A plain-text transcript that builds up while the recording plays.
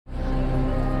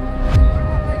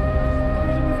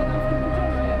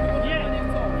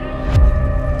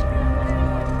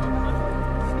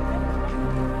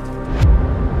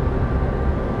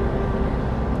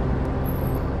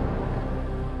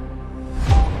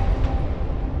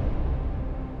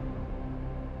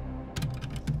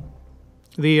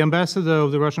The ambassador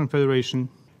of the Russian Federation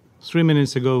 3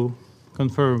 minutes ago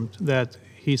confirmed that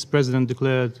his president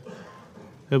declared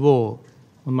a war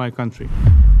on my country.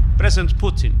 President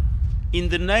Putin, in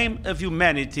the name of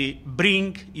humanity,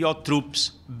 bring your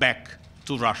troops back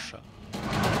to Russia.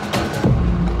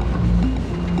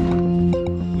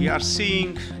 We are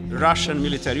seeing Russian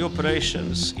military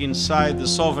operations inside the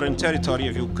sovereign territory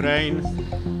of Ukraine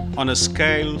on a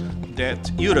scale that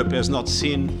Europe has not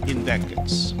seen in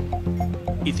decades.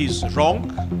 It is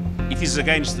wrong, it is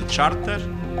against the Charter.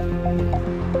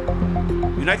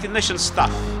 United Nations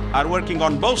staff are working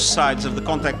on both sides of the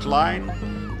contact line.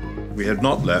 We have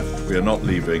not left, we are not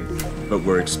leaving, but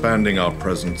we're expanding our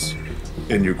presence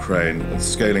in Ukraine and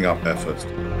scaling up efforts.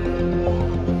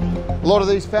 A lot of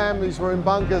these families were in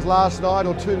bunkers last night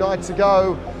or 2 nights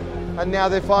ago, and now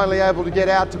they're finally able to get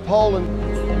out to Poland.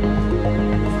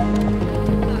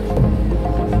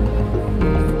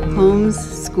 Homes,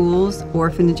 schools,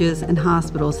 orphanages, and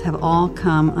hospitals have all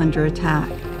come under attack.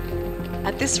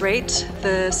 At this rate,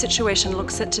 the situation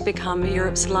looks set to become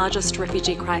Europe's largest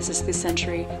refugee crisis this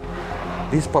century.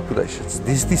 These populations,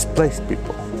 these displaced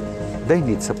people, they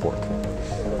need support.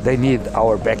 They need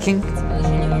our backing.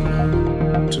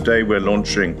 Today we're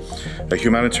launching a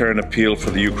humanitarian appeal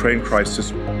for the Ukraine crisis.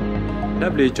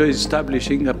 WHO is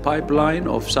establishing a pipeline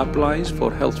of supplies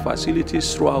for health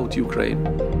facilities throughout Ukraine.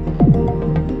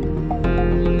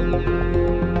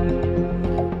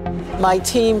 My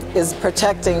team is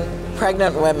protecting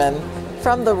pregnant women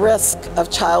from the risk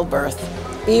of childbirth,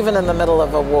 even in the middle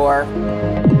of a war.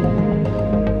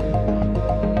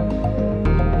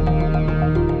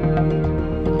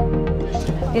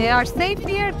 They are safe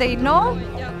here, they know,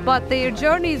 but their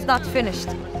journey is not finished.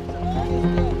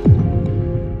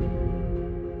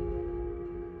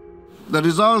 The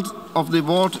result of the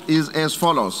vote is as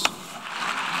follows.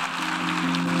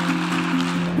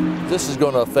 This is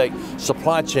going to affect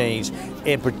supply chains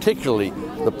and particularly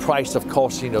the price of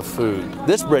costing of food.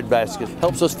 This breadbasket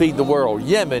helps us feed the world.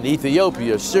 Yemen,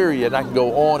 Ethiopia, Syria, and I can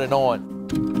go on and on.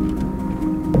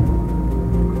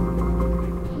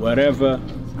 Wherever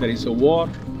there is a war,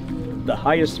 the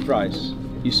highest price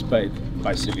is paid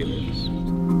by civilians.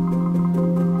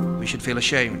 We should feel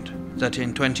ashamed that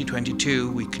in 2022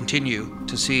 we continue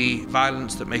to see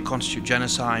violence that may constitute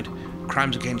genocide,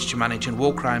 crimes against humanity and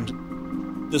war crimes.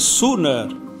 The sooner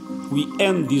we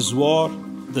end this war,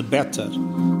 the better.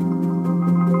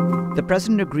 The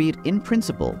president agreed in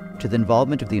principle to the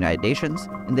involvement of the United Nations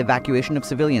in the evacuation of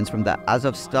civilians from the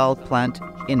Azovstal plant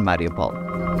in Mariupol.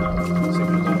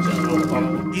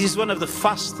 This is one of the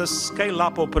fastest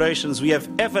scale-up operations we have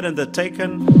ever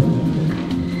undertaken.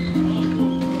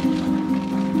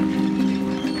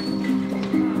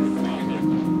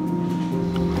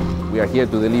 We are here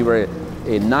to deliver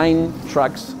 9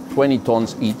 trucks, 20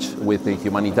 tons each, with the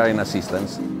humanitarian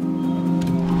assistance.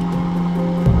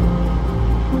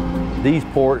 These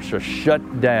ports are shut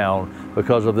down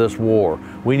because of this war.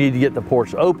 We need to get the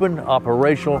ports open,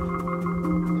 operational.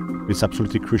 It's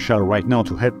absolutely crucial right now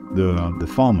to help the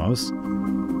farmers.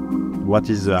 What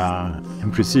is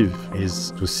impressive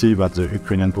is to see that the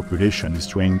Ukrainian population is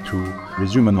trying to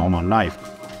resume a normal life,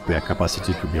 their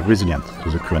capacity to be resilient to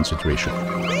the current situation.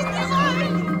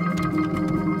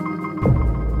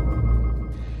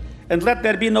 And let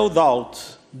there be no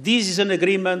doubt, this is an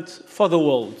agreement for the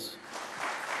world.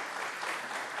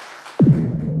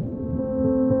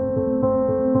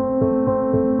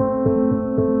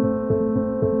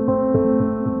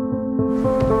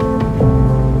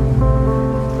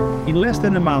 In less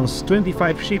than a month,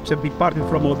 25 ships have departed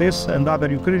from Odessa and other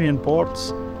Ukrainian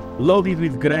ports, loaded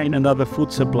with grain and other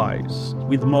food supplies,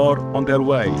 with more on their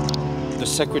way. The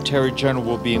Secretary-General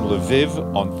will be in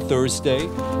Lviv on Thursday.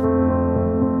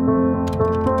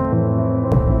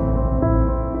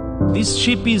 This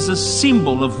ship is a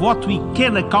symbol of what we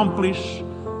can accomplish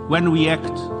when we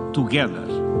act together.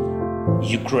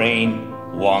 Ukraine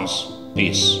wants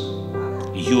peace.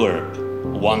 Europe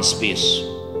wants peace.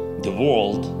 The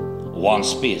world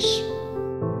wants peace.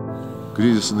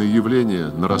 Кризисные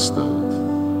явления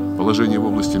нарастают. Положение в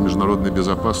области международной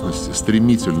безопасности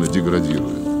стремительно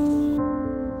деградирует.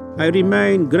 I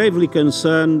remain gravely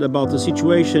concerned about the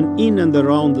situation in and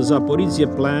around the Zaporizhia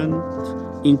plant,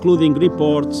 including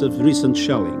reports of recent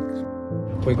shelling.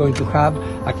 We're going to have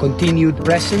a continued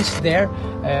presence there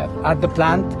at the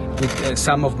plant with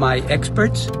some of my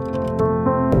experts.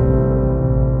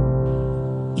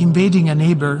 Invading a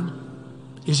neighbor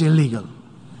is illegal.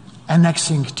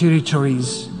 Annexing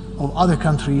territories of other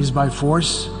countries by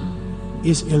force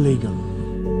is illegal.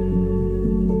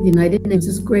 The United Nations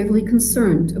is gravely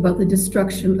concerned about the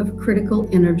destruction of critical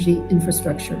energy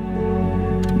infrastructure.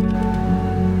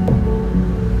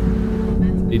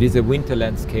 It is a winter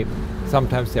landscape.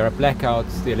 Sometimes there are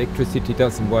blackouts, the electricity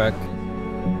doesn't work.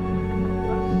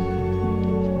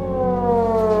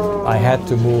 I had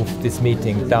to move this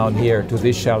meeting down here to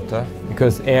this shelter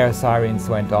because air sirens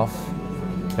went off.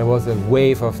 There was a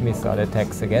wave of missile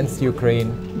attacks against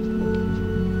Ukraine.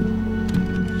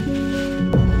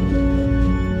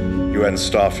 UN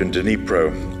staff in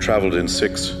Dnipro traveled in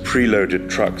 6 preloaded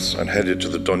trucks and headed to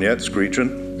the Donetsk region,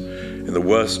 in the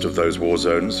worst of those war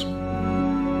zones.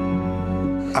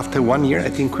 After 1 year, I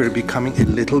think we're becoming a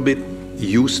little bit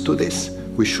used to this.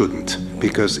 We shouldn't,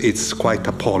 because it's quite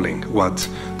appalling what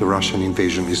the Russian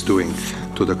invasion is doing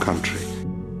to the country.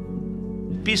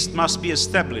 Peace must be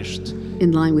established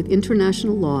in line with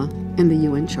international law and the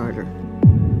UN Charter.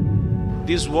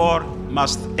 This war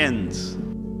must end.